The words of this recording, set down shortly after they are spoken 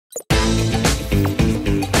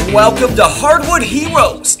Welcome to Hardwood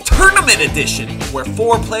Heroes Tournament Edition, where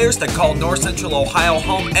 4 players that call North Central Ohio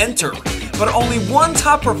home enter, but only one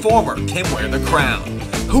top performer can wear the crown.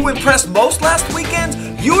 Who impressed most last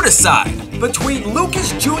weekend? You decide. Between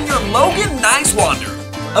Lucas Jr. Logan Niswander,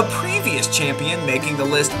 a previous champion making the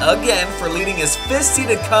list again for leading his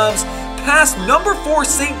 5th-seeded Cubs past number 4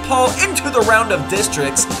 St. Paul into the round of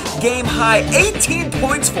districts, game high 18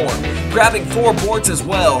 points for him, grabbing 4 boards as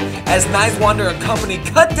well as Niswander and company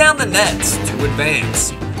cut down the nets to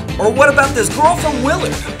advance. Or what about this girl from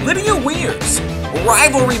Willard, Lydia Wiers?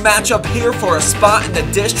 Rivalry matchup here for a spot in the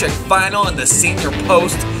district final, and the senior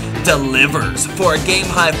post delivers for a game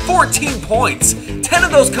high 14 points, 10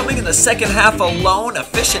 of those coming in the second half alone.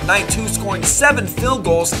 Efficient night 2, scoring 7 field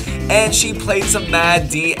goals, and she played some Mad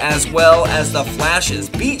D as well as the Flashes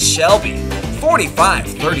beat Shelby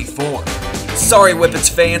 45-34. Sorry Whippets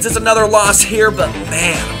fans, it's another loss here, but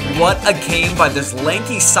man, what a game by this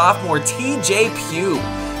lanky sophomore TJ Pugh,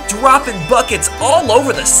 dropping buckets all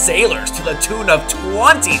over the Sailors to the tune of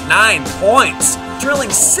 29 points.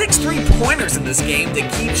 Drilling 6 3-pointers in this game to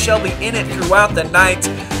keep Shelby in it throughout the night.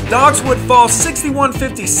 Dogs would fall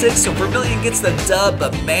 61-56, so Vermilion gets the dub,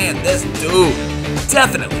 but man, this dude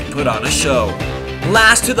definitely put on a show.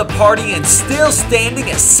 Last to the party and still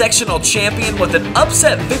standing as sectional champion with an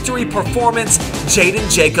upset victory performance, Jayden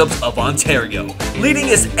Jacobs of Ontario, leading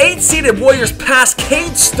his 8th-seeded Warriors past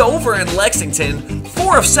Cade Stover in Lexington.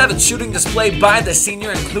 4 of 7 shooting display by the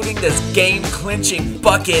senior, including this game-clinching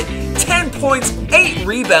bucket, 10 points, 8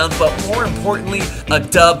 rebounds, but more importantly, a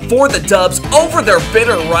dub for the Dubs over their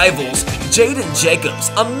bitter rivals. Jayden Jacobs,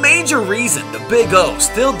 a major reason the Big O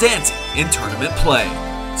still dancing in tournament play.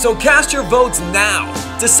 So cast your votes now.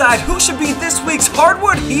 Decide who should be this week's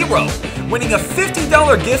Hardwood Hero, winning a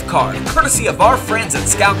 $50 gift card courtesy of our friends at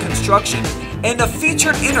Scout Construction and a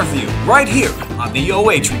featured interview right here on the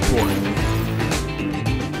OH Report.